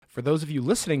For those of you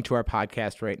listening to our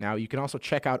podcast right now, you can also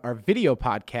check out our video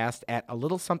podcast at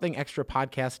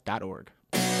alittlesomethingextrapodcast.org.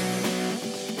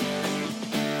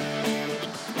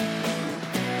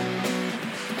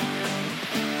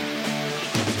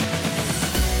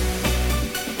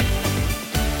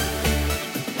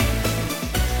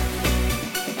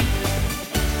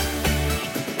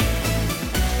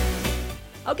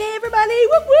 Okay, everybody,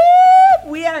 whoop, whoop.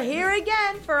 We are here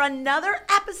again for another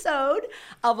episode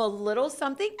of A Little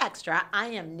Something Extra. I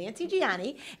am Nancy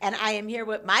Gianni, and I am here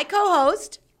with my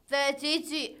co-host, the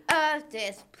Gigi of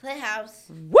this Playhouse.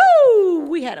 Woo!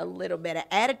 We had a little bit of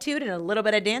attitude and a little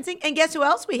bit of dancing. And guess who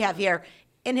else we have here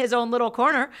in his own little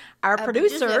corner? Our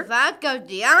producer,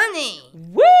 Gianni.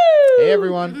 Woo! Hey,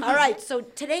 everyone. All right, so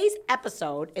today's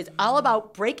episode is all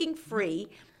about breaking free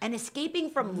and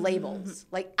escaping from labels.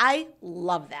 Like, I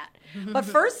love that. But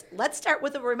first, let's start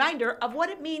with a reminder of what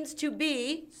it means to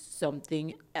be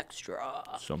something extra.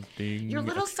 Your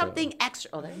little something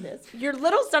extra. Oh, there it is. Your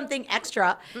little something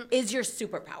extra is your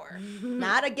superpower.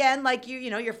 Not again like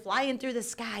you're flying through the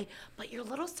sky, but your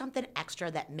little something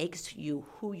extra that makes you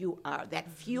who you are,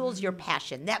 that fuels your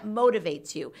passion, that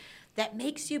motivates you, that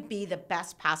makes you be the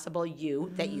best possible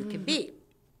you that you can be.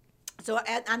 So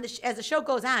as the show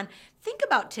goes on, think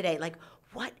about today, like,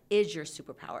 what is your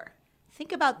superpower?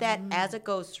 Think about that as it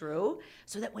goes through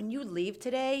so that when you leave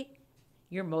today,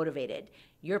 you're motivated,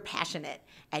 you're passionate,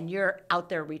 and you're out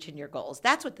there reaching your goals.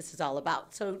 That's what this is all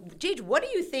about. So, Gigi, what do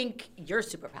you think your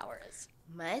superpower is?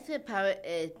 My superpower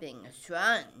is being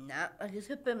strong, not like a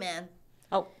Superman.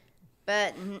 Oh.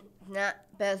 But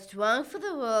strong for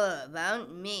the world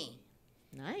around me.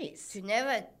 Nice. To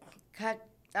never get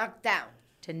knocked down.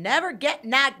 To never get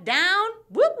knocked down.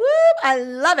 Whoop, whoop. I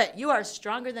love it. You are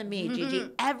stronger than me, Gigi.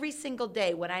 Every single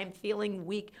day when I'm feeling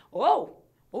weak. Oh,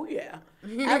 yeah.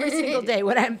 Every single day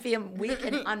when I'm feeling weak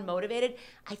and unmotivated,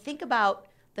 I think about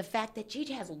the fact that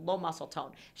Gigi has low muscle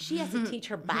tone. She has to teach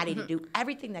her body to do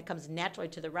everything that comes naturally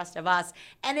to the rest of us.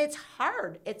 And it's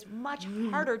hard. It's much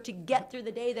harder to get through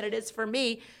the day than it is for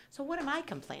me. So what am I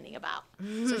complaining about?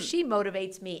 So she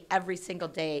motivates me every single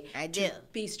day to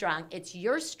be strong. It's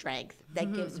your strength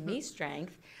that gives me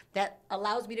strength that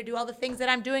allows me to do all the things that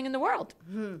I'm doing in the world.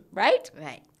 Right?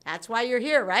 Right. That's why you're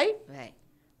here, right? Right.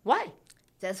 Why?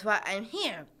 That's why I'm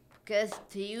here. Because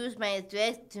to use my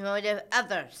strength to motivate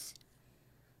others.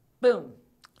 Boom.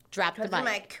 Drop the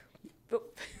mic.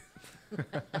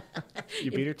 You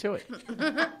beat her to it.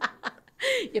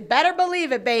 You better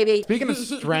believe it, baby. Speaking of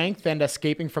strength and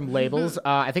escaping from labels,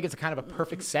 I think it's a kind of a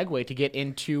perfect segue to get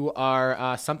into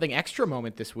our something extra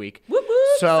moment this week. Whoop,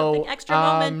 whoop, so, something extra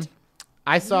moment.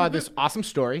 I saw this awesome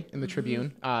story in the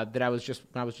Tribune that I was just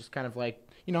kind of like,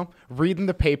 reading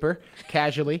the paper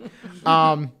casually.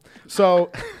 In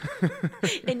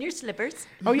your slippers.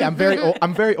 Oh yeah, I'm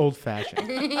very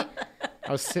old-fashioned.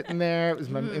 I was sitting there,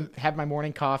 had my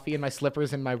morning coffee and my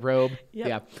slippers and my robe.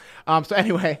 Yep. Yeah. So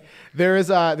anyway, there's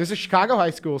a Chicago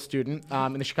high school student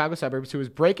in the Chicago suburbs who is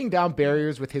breaking down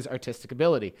barriers with his artistic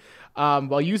ability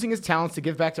while using his talents to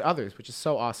give back to others, which is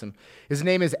so awesome. His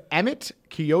name is Emmett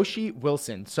Kiyoshi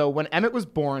Wilson. So when Emmett was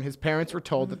born, his parents were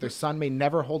told that their son may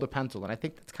never hold a pencil, and I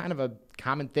think that's kind of a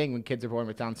common thing when kids are born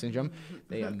with Down syndrome.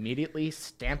 They immediately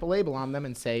stamp a label on them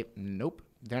and say, nope.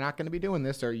 They're not going to be doing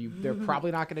this, or they're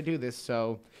probably not going to do this,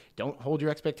 so don't hold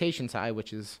your expectations high,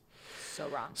 which is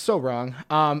so wrong.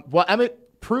 Well,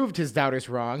 Emmett proved his doubters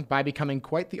wrong by becoming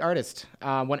quite the artist.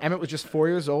 When Emmett was just 4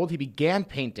 years old, he began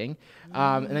painting,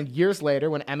 and then years later,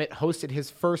 when Emmett hosted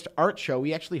his first art show,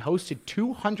 he actually hosted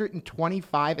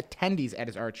 225 attendees at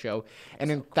his art show, and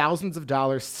in thousands of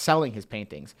dollars selling his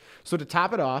paintings. So to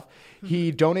top it off, he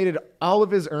donated all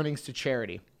of his earnings to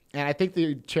charity. And I think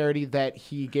the charity that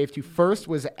he gave to first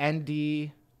was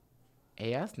NDAS,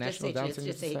 National Down Syndrome Society.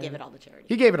 Just say he gave it all to charity.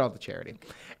 He gave it all to charity.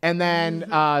 And then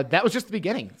that was just the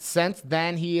beginning. Since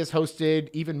then, he has hosted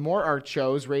even more art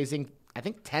shows, raising, I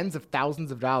think, tens of thousands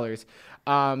of dollars,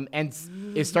 and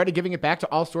is started giving it back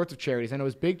to all sorts of charities. I know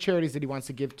his big charities that he wants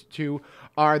to give to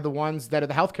are the ones that are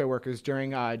the healthcare workers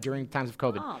during times of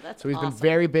COVID. Oh, that's so he's awesome. been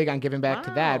very big on giving back to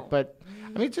Wow. that. But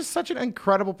I mean, just such an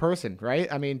incredible person,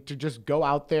 right? I mean, to just go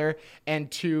out there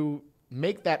and to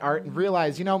make that art and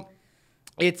realize,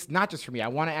 it's not just for me. I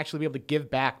want to actually be able to give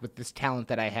back with this talent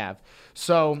that I have.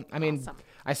 So, I mean, Awesome.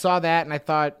 I saw that and I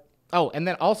thought, oh, and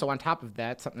then also on top of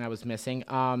that, something I was missing,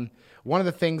 one of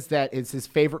the things that is his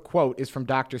favorite quote is from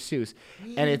Dr. Seuss.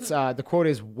 And it's the quote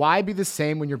is, "Why be the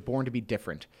same when you're born to be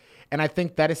different?" And I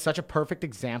think that is such a perfect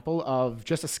example of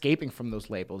just escaping from those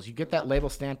labels. You get that label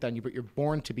stamped on you, but you're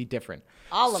born to be different.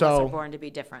 All of us are born to be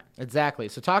different. Exactly.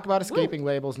 So talk about escaping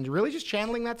labels and really just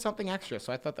channeling that something extra.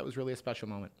 So I thought that was really a special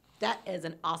moment. That is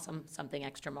an awesome something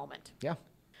extra moment. Yeah.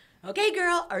 Okay,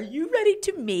 girl, are you ready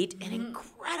to meet an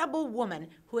incredible woman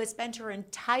who has spent her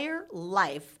entire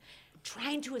life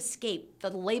trying to escape the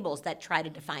labels that try to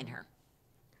define her?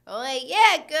 Oh,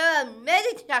 yeah, girl, I'm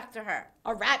ready to talk to her.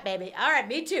 All right, baby. All right,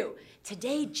 me too.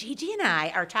 Today, Gigi and I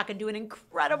are talking to an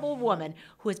incredible woman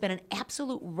who has been an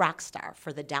absolute rock star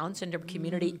for the Down syndrome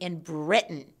community in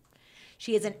Britain.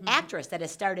 She is an actress that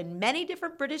has starred in many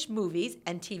different British movies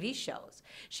and TV shows.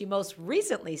 She most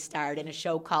recently starred in a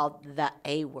show called The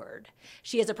A Word.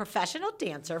 She is a professional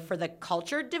dancer for the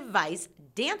Culture Device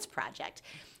Dance Project.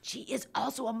 She is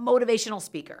also a motivational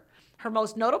speaker. Her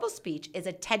most notable speech is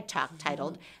a TED Talk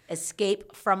titled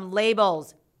Escape from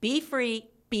Labels. Be free,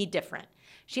 be different.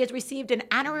 She has received an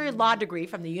honorary law degree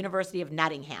from the University of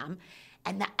Nottingham.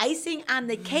 And the icing on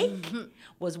the cake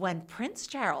was when Prince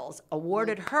Charles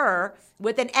awarded her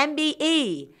with an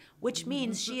MBE, which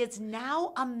means she is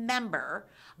now a member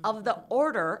of the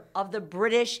Order of the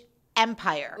British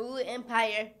Empire. Ooh,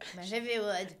 Empire, my favorite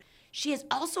word. She is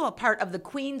also a part of the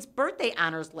Queen's birthday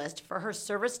honors list for her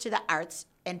service to the arts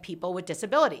and people with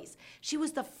disabilities. She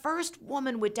was the first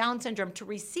woman with Down syndrome to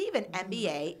receive an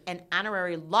MBA, an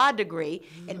honorary law degree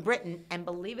in Britain, and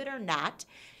believe it or not,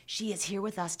 she is here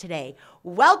with us today.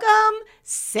 Welcome,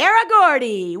 Sarah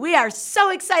Gordy. We are so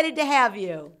excited to have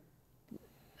you.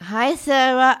 Hi,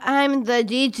 Sarah. I'm the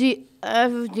DJ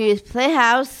of this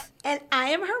playhouse. And I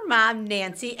am her mom,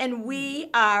 Nancy, and we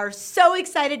are so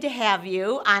excited to have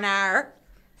you on our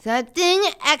Something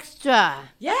extra.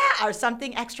 our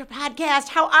Something Extra podcast.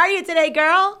 How are you today,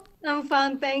 girl? I'm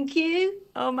fine, thank you.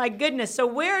 Oh, my goodness. So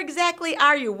where exactly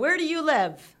are you? Where do you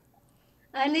live?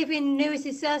 I live in Lewis,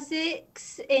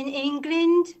 Sussex, in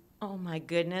England. Oh, my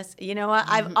goodness. You know what?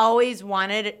 I've always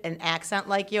wanted an accent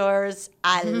like yours.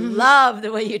 I love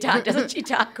the way you talk. Doesn't she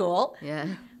talk cool? Yeah.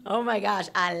 Oh, my gosh.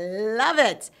 I love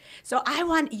it. So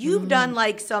you've done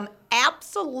like some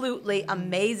absolutely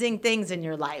amazing things in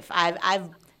your life. I've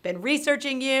been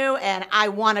researching you, and I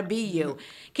want to be you.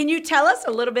 Can you tell us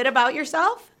a little bit about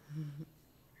yourself?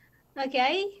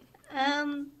 Okay.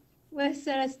 Where should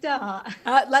I start?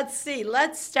 Let's see.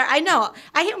 Let's start. I know.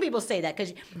 I hear when people say that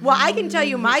because, well, I can tell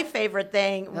you my favorite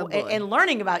thing in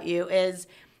learning about you is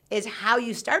how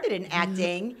you started in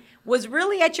acting was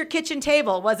really at your kitchen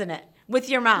table, wasn't it? With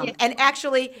your mom. Yes. And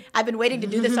actually, I've been waiting to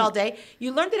do this all day.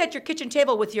 You learned it at your kitchen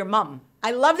table with your mom.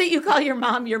 I love that you call your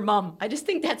mom your mom. I just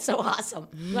think that's so awesome.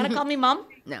 You want to call me mom?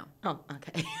 No. Oh,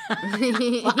 okay.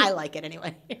 Well, I like it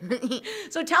anyway.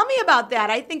 So tell me about that.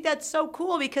 I think that's so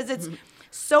cool because it's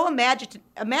so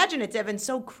imaginative and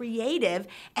so creative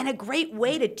and a great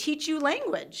way to teach you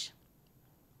language.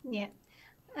 Yeah.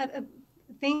 A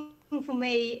thing for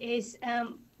me is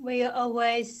we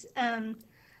always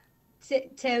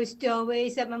tell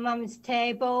stories at my mum's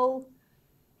table.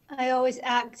 I always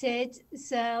acted,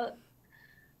 so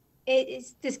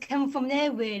it's just come from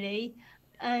there really.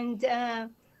 And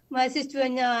my sister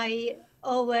and I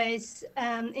always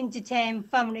entertain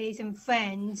families and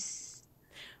friends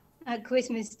at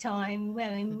Christmas time,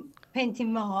 wearing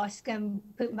painting mask and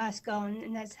put mask on,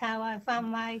 and that's how I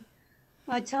found my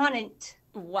talent.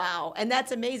 Wow. And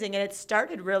that's amazing. And it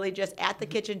started really just at the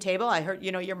kitchen table. I heard,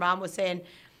 your mom was saying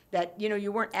that,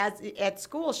 you weren't at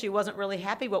school. She wasn't really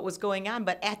happy what was going on.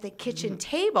 But at the kitchen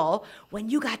table, when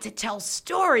you got to tell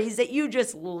stories that you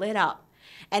just lit up.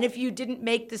 And if you didn't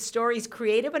make the stories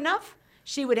creative enough,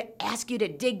 she would ask you to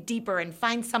dig deeper and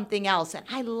find something else. And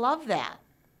I love that.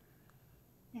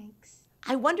 Thanks.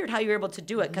 I wondered how you were able to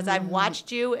do it because I've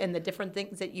watched you and the different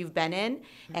things that you've been in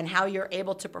and how you're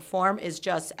able to perform is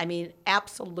just,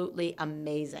 absolutely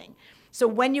amazing. So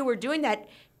when you were doing that,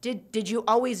 did you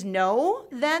always know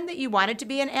then that you wanted to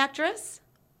be an actress?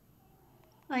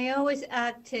 I always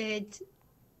acted.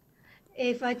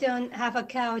 If I don't have a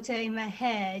character in my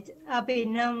head, I'll be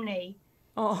lonely.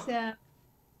 Oh. So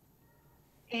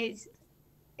it's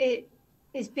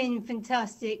been a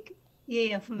fantastic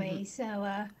year for me.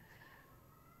 So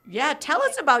Yeah, tell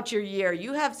us about your year.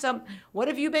 You have what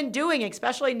have you been doing,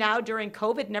 especially now during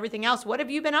COVID and everything else? What have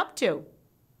you been up to?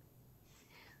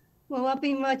 well, I've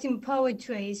been writing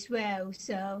poetry as well.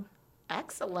 So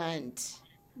Excellent.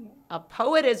 A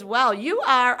poet as well. You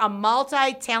are a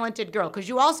multi-talented girl because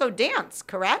you also dance,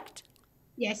 correct?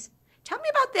 yes, Tell me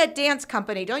about that dance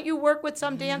company. Don't you work with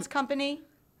some dance company?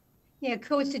 yeah,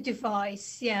 Culture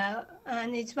Device, yeah,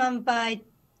 and it's run by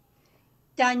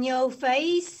Daniel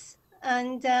Face,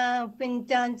 and I've been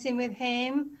dancing with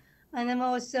him, and I'm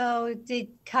also did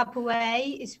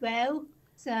cabaret as well.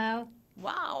 So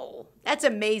Wow, that's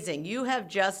amazing. You have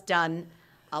just done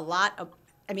a lot of,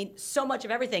 so much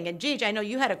of everything. And Gigi, I know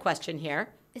you had a question here.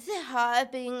 Is it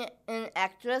hard being an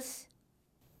actress?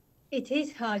 It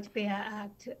is hard to be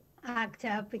an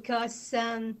actor because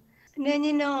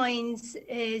learning lines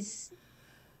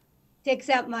takes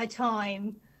up my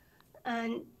time,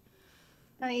 and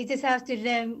you just have to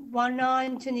learn one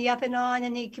line to the other line,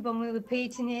 and you keep on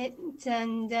repeating it,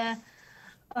 and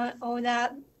all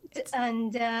that,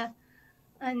 and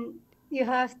you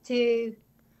have to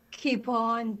keep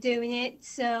on doing it.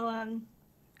 So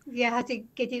you have to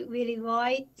get it really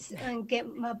right and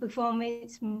get my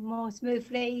performance more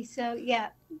smoothly. So yeah.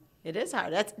 It is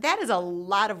hard. That is a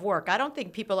lot of work. I don't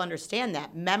think people understand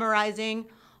that. Memorizing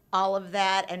all of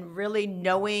that and really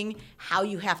knowing how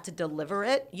you have to deliver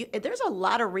it. There's a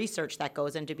lot of research that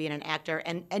goes into being an actor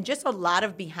and just a lot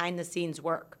of behind the scenes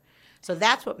work. So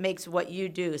that's what makes what you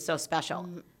do so special.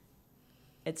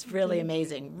 It's really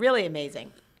amazing. Really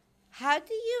amazing. How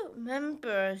do you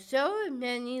remember so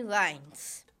many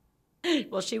lines?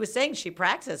 Well, she was saying she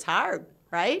practiced hard,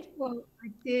 right? Well,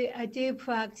 I do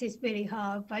practice really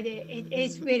hard, but it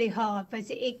is really hard. But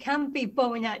it can be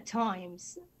boring at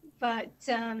times. But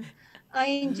I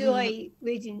enjoy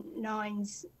reading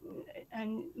lines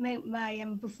and make my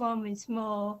performance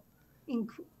more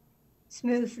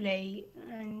smoothly,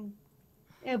 and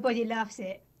everybody loves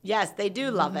it. Yes, they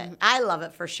do love it. I love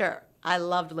it for sure. I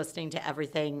loved listening to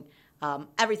everything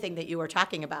that you were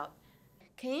talking about.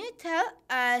 Can you tell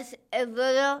us a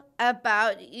little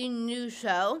about your new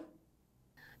show?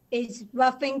 It's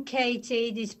Ruff and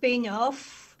Katie, the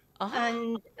spin-off.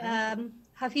 And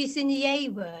have you seen the A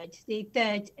Word, the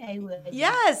third A Word?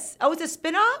 Yes. Oh, it's a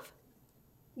spin-off?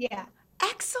 Yeah.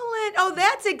 Excellent. Oh,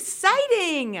 that's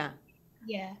exciting.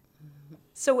 Yeah.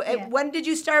 So when did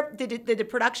you start? Did the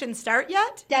production start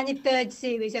yet? Done the third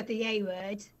series of the A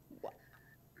Word.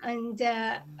 And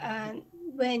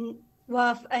when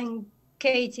Ruff and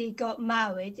Katie got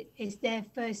married, it's their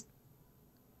first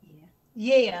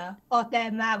year of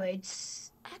their marriage.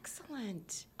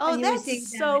 Excellent. Oh,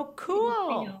 that's so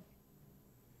cool.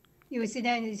 You will see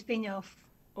that in the spin-off.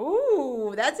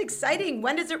 Ooh, that's exciting.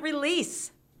 When does it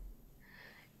release?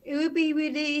 It will be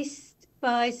released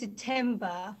by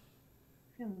September.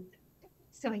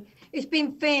 Sorry, it's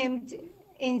been filmed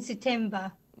in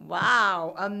September.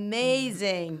 Wow,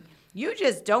 amazing. You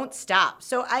just don't stop.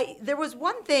 So there was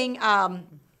one thing,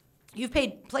 you've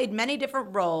played many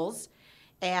different roles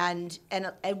and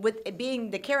with it being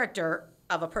the character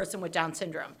of a person with Down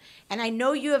syndrome. And I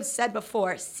know you have said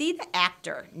before, see the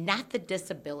actor, not the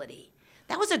disability.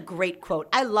 That was a great quote.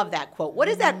 I love that quote. What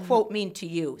does that quote mean to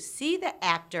you? See the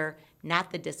actor,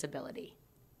 not the disability.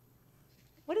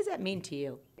 What does that mean to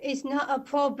you? It's not a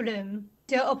problem,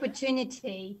 the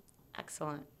opportunity.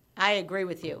 Excellent. I agree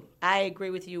with you. I agree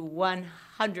with you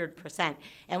 100%.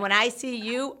 And when I see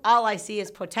you, all I see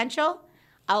is potential,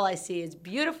 all I see is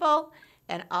beautiful,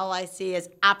 and all I see is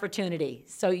opportunity.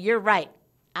 So you're right.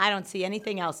 I don't see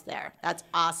anything else there. That's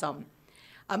awesome.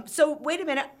 So wait a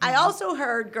minute. I also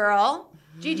heard, girl,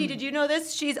 Gigi, did you know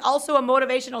this? She's also a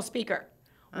motivational speaker.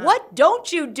 What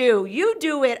don't you do? You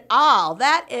do it all.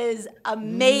 That is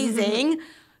amazing.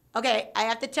 Okay, I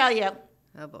have to tell you,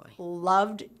 Oh boy.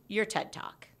 loved your TED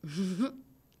Talk.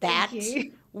 That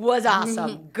was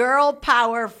awesome. Girl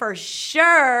power for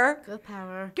sure. Girl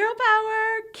power. Girl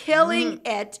power, killing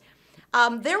it.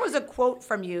 There was a quote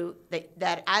from you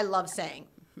that I love saying.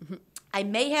 I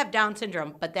may have Down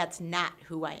syndrome, but that's not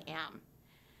who I am.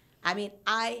 I mean,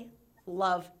 I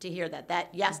love to hear that.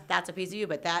 Yes, that's a piece of you,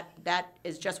 but that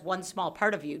is just one small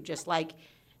part of you, just like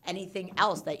anything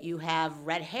else that you have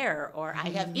red hair or I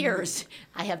have ears.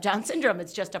 I have Down syndrome.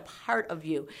 It's just a part of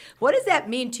you. What does that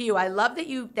mean to you? I love that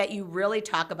you really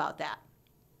talk about that.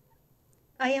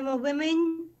 I am a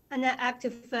woman and an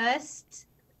actor first,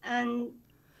 and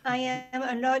I am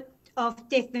a lot of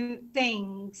different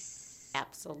things.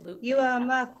 Absolutely. You are a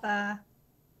mother,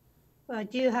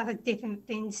 but you have different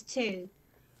things too.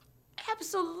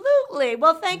 Absolutely.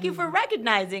 Well, thank you for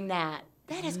recognizing that.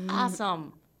 That is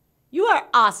awesome. You are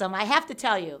awesome, I have to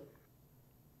tell you.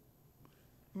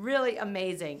 Really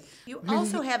amazing. You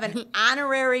also have an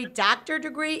honorary doctor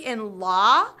degree in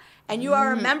law, and you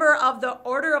are a member of the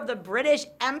Order of the British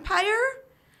Empire.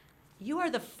 You are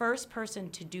the first person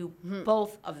to do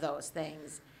both of those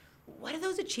things. What do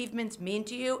those achievements mean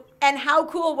to you? And how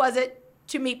cool was it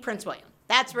to meet Prince William?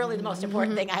 That's really the most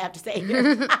important thing I have to say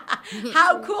here.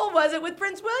 How cool was it with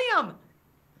Prince William?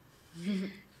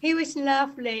 He was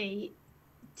lovely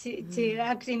to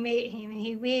actually meet him, and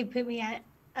he really put me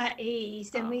at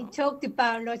ease. And we talked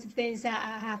about lots of things that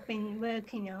I have been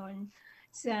working on.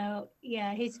 So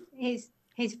yeah, he's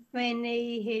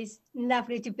friendly, he's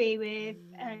lovely to be with,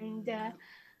 and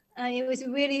it was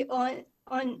really on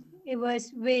it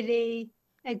was really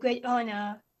a great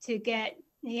honor to get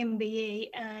the MBE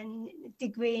and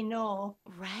degree in law.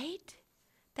 Right?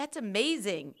 That's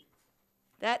amazing.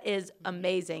 That is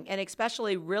amazing. And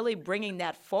especially really bringing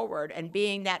that forward and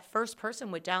being that first person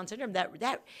with Down syndrome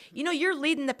that you're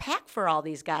leading the pack for all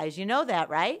these guys. You know that,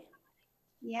 right?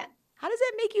 Yeah. How does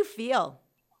that make you feel?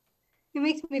 It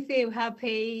makes me feel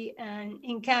happy and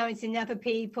encouraging other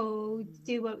people to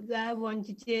do what they want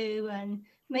to do and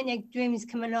make their dreams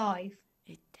come alive.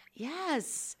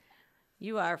 Yes.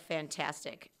 You are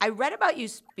fantastic. I read about you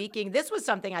speaking. This was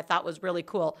something I thought was really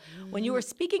cool. When you were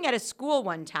speaking at a school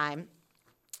one time,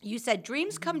 you said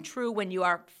dreams come true when you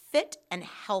are fit and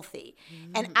healthy.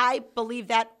 And I believe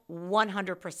that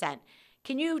 100%.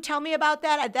 Can you tell me about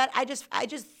that? I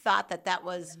just thought that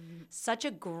was such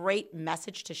a great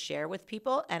message to share with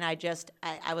people, and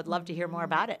I would love to hear more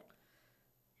about it.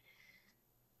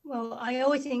 Well, I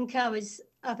always encourage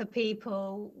other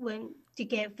people to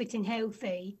get fit and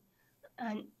healthy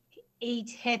and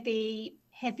eat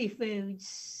healthy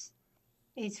foods.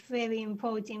 It's very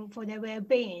important for their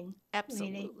well-being.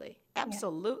 Absolutely. Really.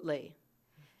 Absolutely.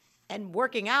 Yeah. And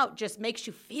working out just makes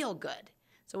you feel good.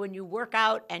 So when you work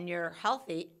out and you're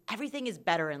healthy, everything is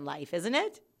better in life, isn't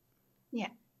it? Yeah.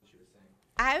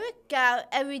 I work out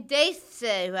every day,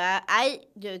 Sarah. I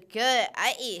do good.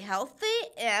 I eat healthy,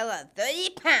 and I lost 30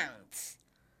 pounds.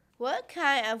 What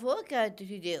kind of workout do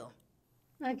you do?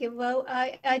 Okay, well,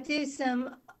 I do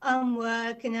some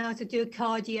work and I also do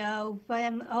cardio, but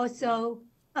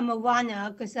I'm a runner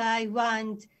because I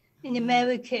run in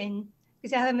American,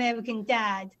 because I have an American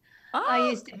dad. Oh.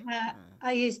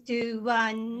 I used to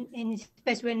run in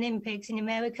Special Olympics in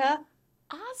America.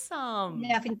 Awesome.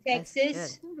 Now in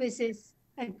Texas, which is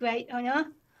a great honor.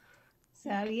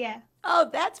 So, yeah. Oh,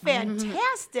 that's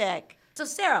fantastic. So,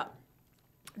 Sarah,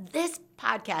 this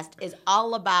podcast is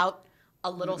all about a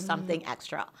little something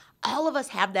extra. All of us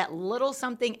have that little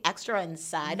something extra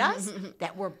inside us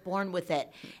that we're born with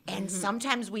it. And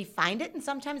sometimes we find it and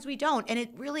sometimes we don't. And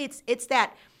it's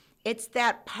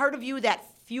that part of you that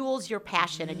fuels your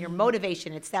passion and your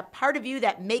motivation. It's that part of you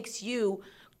that makes you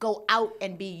go out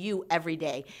and be you every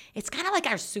day. It's kind of like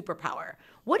our superpower.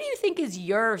 What do you think is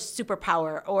your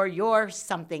superpower or your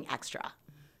something extra?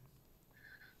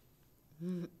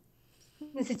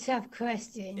 It's a tough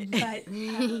question, but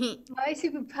my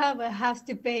superpower has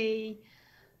to be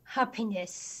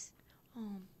happiness.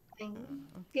 And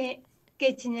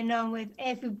getting along with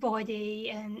everybody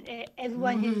and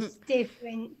everyone who's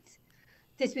different,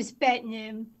 disrespecting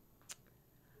them.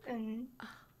 And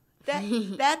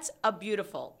that's a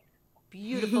beautiful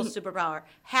superpower.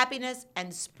 Happiness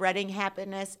and spreading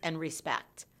happiness and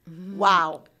respect.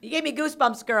 Wow. You gave me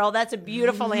goosebumps, girl. That's a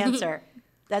beautiful answer.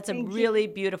 That's a really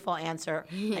beautiful answer,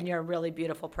 and you're a really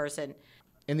beautiful person.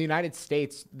 In the United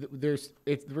States,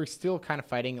 we're still kind of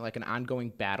fighting like an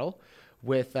ongoing battle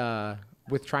with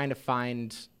trying to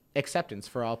find acceptance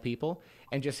for all people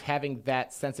and just having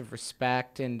that sense of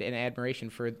respect and admiration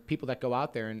for people that go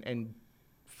out there and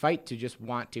fight to just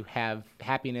want to have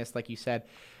happiness, like you said,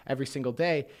 every single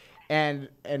day. And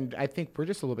I think we're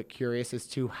just a little bit curious as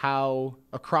to how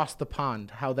across the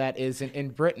pond, how that is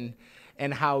in Britain,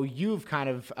 and how you've kind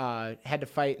of had to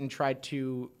fight and tried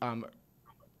to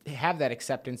have that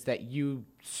acceptance that you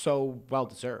so well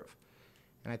deserve.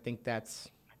 And I think that's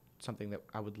something that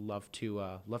I would love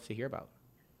to hear about.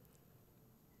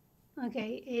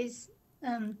 Okay,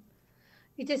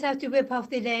 you just have to rip off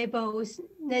the labels.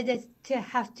 Just to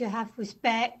have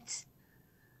respect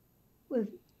with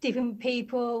different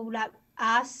people like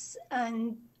us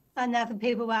and other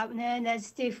people out there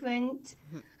that's different.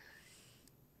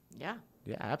 Yeah.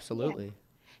 Yeah, absolutely. Yeah.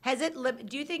 Has it?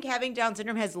 Do you think having Down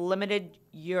syndrome has limited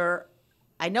your?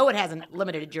 I know it hasn't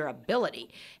limited your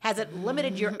ability. Has it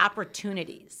limited your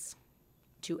opportunities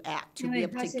to act, to be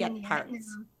able to get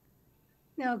parts?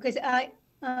 No, because I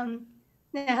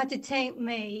they had to take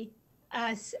me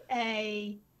as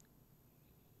a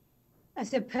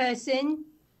person,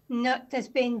 not that's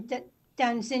been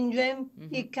Down syndrome.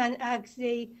 You can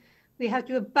actually, we have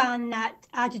to abandon that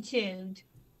attitude,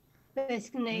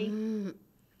 basically,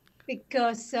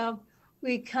 because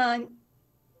we can't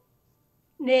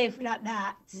live like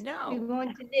that. No. We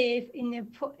want to live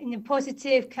in a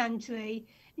positive country,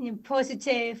 in a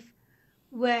positive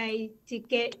way to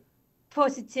get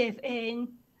positive in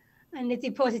and let the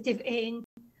positive in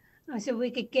so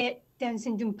we could get Down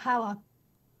syndrome power.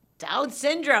 Down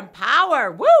syndrome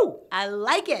power. Woo! I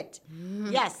like it.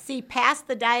 Yes, see past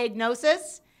the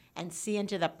diagnosis and see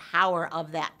into the power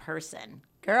of that person.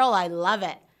 Girl, I love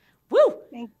it. Woo!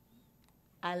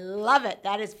 I love it.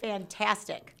 That is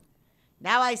fantastic.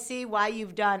 Now I see why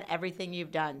you've done everything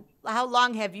you've done. how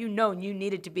long have you known you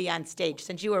needed to be on stage?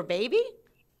 Since you were a baby?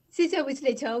 Since I was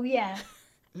little, yeah.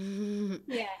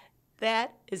 Yeah.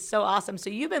 That is so awesome. So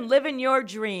you've been living your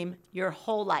dream your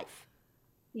whole life.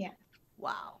 Yeah.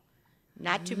 Wow.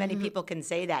 Not too many people can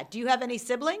say that. Do you have any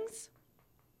siblings?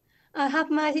 I have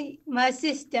my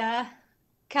sister,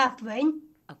 Catherine,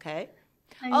 Okay.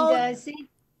 and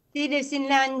she lives in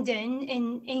London,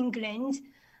 in England,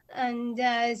 and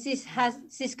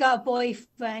she's got a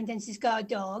boyfriend and she's got a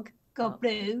dog called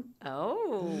Blue.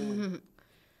 Oh,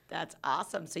 that's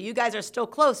awesome. So you guys are still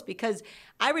close, because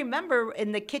I remember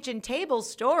in the kitchen table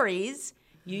stories,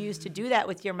 you used to do that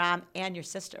with your mom and your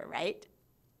sister, right?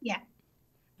 Yeah.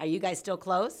 Are you guys still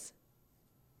close?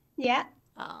 Yeah.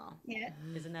 Oh, Yeah.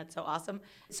 isn't that so awesome?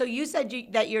 So you said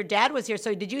that your dad was here.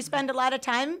 So did you spend a lot of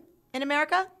time in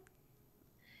America?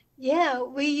 Yeah,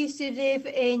 we used to live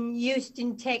in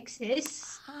Houston,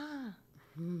 Texas.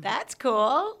 That's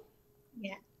cool.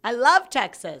 Yeah. I love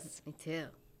Texas. Me too.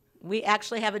 We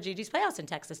actually have a Gigi's Playhouse in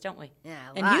Texas, don't we?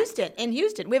 Yeah, a In lot. Houston. In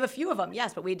Houston. We have a few of them,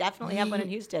 yes, but we definitely have one in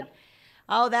Houston.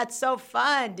 Oh, that's so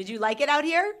fun. Did you like it out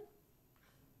here?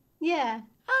 Yeah.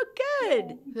 Oh,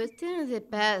 good. Houston is the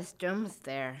best storms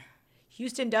there.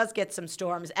 Houston does get some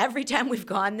storms. Every time we've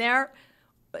gone there,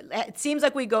 it seems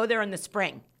like we go there in the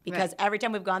spring, because every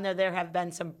time we've gone there, there have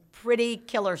been some pretty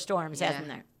killer storms, hasn't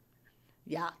there?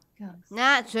 Yeah.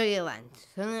 Not Sugarland.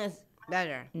 Sugarland is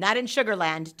better. Not in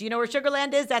Sugarland. Do you know where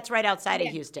Sugarland is? That's right outside of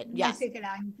Houston. Yes.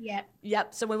 Yeah.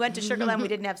 Yep. So we went to Sugarland. We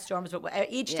didn't have storms, but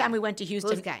each time we went to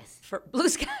Houston, Blue skies. For blue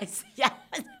skies. Yeah.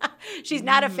 She's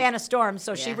not a fan of storms,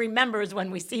 so she Yeah. remembers when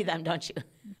we see them, don't you?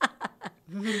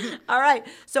 All right.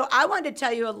 So I wanted to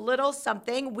tell you a little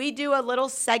something. We do a little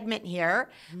segment here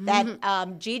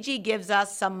that Gigi gives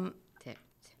us some. Tips.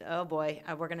 Oh boy,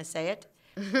 we're gonna say it.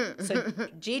 So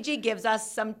Gigi gives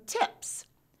us some tips.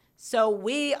 So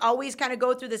we always kind of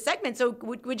go through the segment. So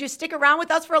would you stick around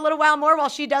with us for a little while more while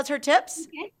she does her tips?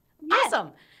 Okay. Yeah.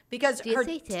 Awesome. Because Do you her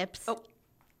say tips? Oh,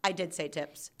 I did say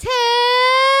tips. Tips!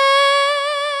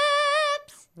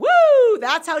 Woo!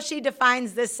 That's how she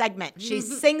defines this segment. She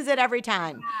sings it every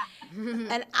time.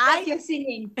 And You're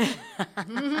singing.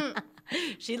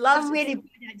 she loves. I'm really bad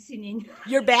at singing.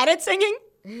 You're bad at singing?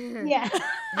 Yeah.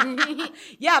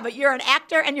 Yeah, but you're an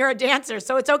actor and you're a dancer,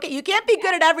 so it's okay. You can't be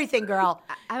good at everything, girl.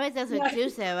 I'm a dancer too,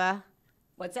 Sarah.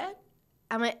 What's that?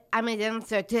 I'm a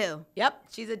dancer too. Yep,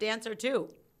 she's a dancer too.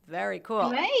 Very cool.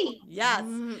 Great. Yes.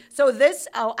 So this,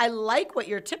 I like what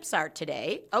your tips are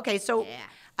today. Okay, so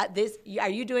Yeah. are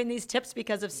you doing these tips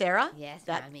because of Sarah? Yes,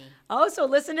 That- Mommy. Oh, so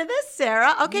listen to this,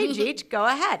 Sarah. Okay, Jeech, go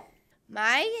ahead.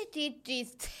 My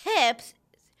Gigi's tips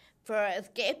for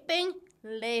escaping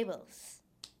labels.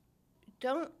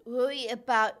 Don't worry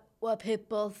about what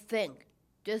people think.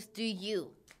 Just do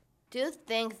you. Do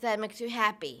things that makes you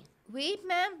happy.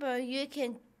 Remember, you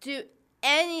can do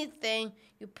anything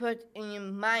you put in your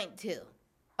mind to.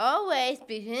 Always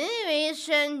be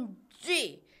Generation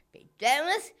G. Be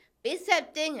generous, be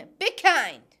accepting, and be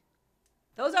kind.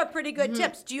 Those are pretty good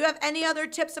tips. Do you have any other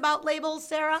tips about labels,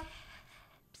 Sarah?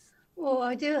 Well,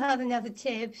 I do have another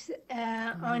tips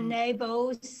on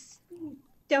labels.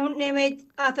 Don't limit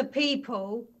other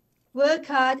people. Work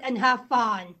hard and have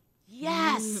fun.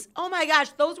 Yes. Oh my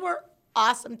gosh, those were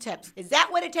awesome tips. Is that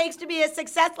what it takes to be a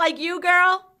success like you,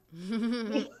 girl?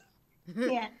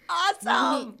 Yeah.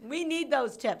 Awesome. We need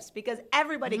those tips because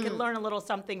everybody can learn a little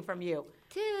something from you.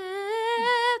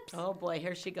 Tips. Oh boy,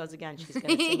 here she goes again. She's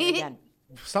going to sing it again.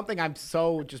 Something I'm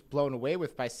so just blown away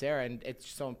with by Sarah, and it's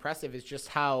so impressive, is just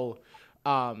how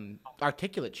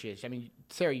articulate she is. I mean,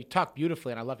 Sarah, you talk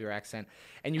beautifully, and I love your accent,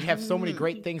 and you have so many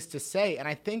great things to say. And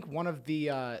I think one of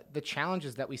the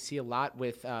challenges that we see a lot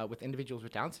with individuals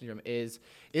with Down syndrome is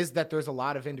that there's a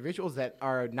lot of individuals that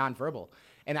are nonverbal,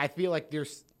 and I feel like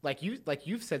there's like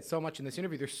you've said so much in this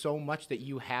interview. There's so much that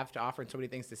you have to offer and so many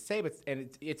things to say, but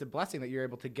it's a blessing that you're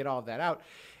able to get all of that out.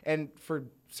 And for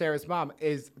Sarah's mom,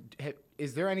 is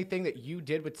there anything that you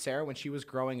did with Sarah when she was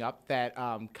growing up that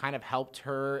kind of helped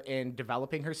her in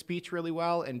developing her speech really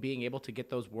well and being able to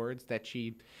get those words that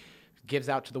she gives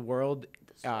out to the world,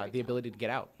 the ability to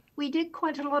get out? We did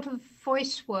quite a lot of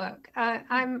voice work.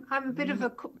 I'm a bit of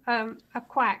a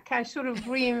quack. I sort of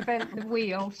reinvent the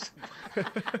wheels.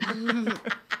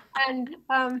 And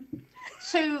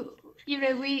so, you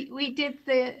know, we did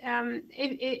the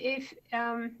if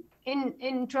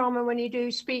in drama, when you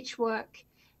do speech work,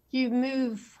 you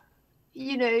move,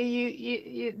 you know,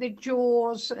 you the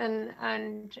jaws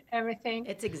and everything.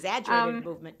 It's exaggerated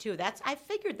movement too. I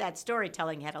figured that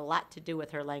storytelling had a lot to do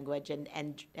with her language and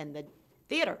the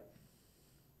theater.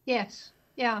 Yes,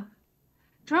 yeah.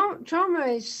 Drama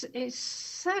is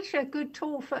such a good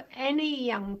tool for any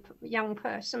young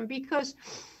person, because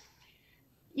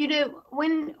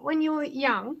when you're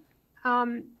young,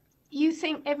 you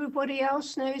think everybody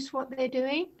else knows what they're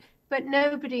doing, but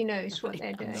nobody knows what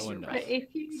they're doing. No one knows. But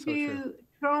if you So do true.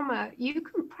 drama, you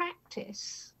can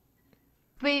practice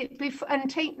and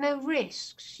take no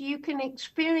risks. You can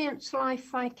experience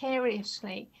life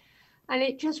vicariously, and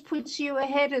it just puts you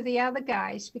ahead of the other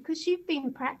guys because you've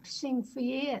been practicing for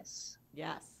years.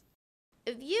 Yes.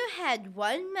 If you had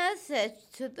one message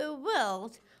to the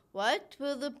world, what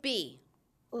will it be?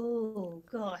 Oh,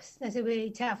 gosh, that's a really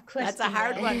tough question. That's a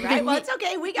hard there. one, right? Well, it's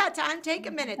okay. We got time. Take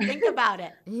a minute. Think about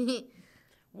it.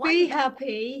 Be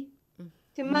happy.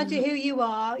 No matter who you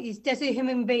are, you're just a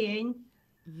human being,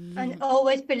 and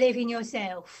always believe in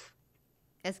yourself.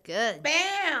 That's good.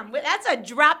 Bam! That's a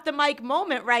drop the mic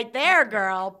moment right there,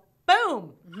 girl.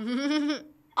 Boom.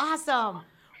 Awesome.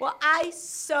 Well, I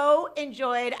so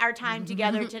enjoyed our time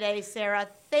together today, Sarah.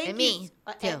 Thank And you. me,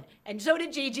 too. And so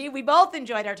did Gigi. We both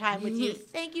enjoyed our time with you.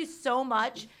 Thank you so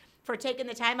much for taking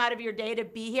the time out of your day to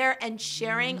be here and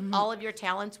sharing all of your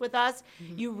talents with us.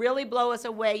 You really blow us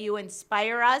away. You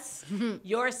inspire us.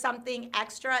 Your Something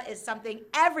Extra is something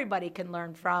everybody can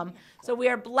learn from. So we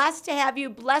are blessed to have you,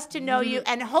 blessed to know you,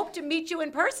 and hope to meet you in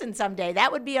person someday.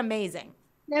 That would be amazing.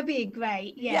 That'd be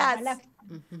great. Yeah, Yes. I love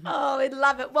Oh, we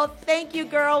love it. Well, thank you,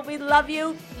 girl. We love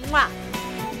you. Mwah.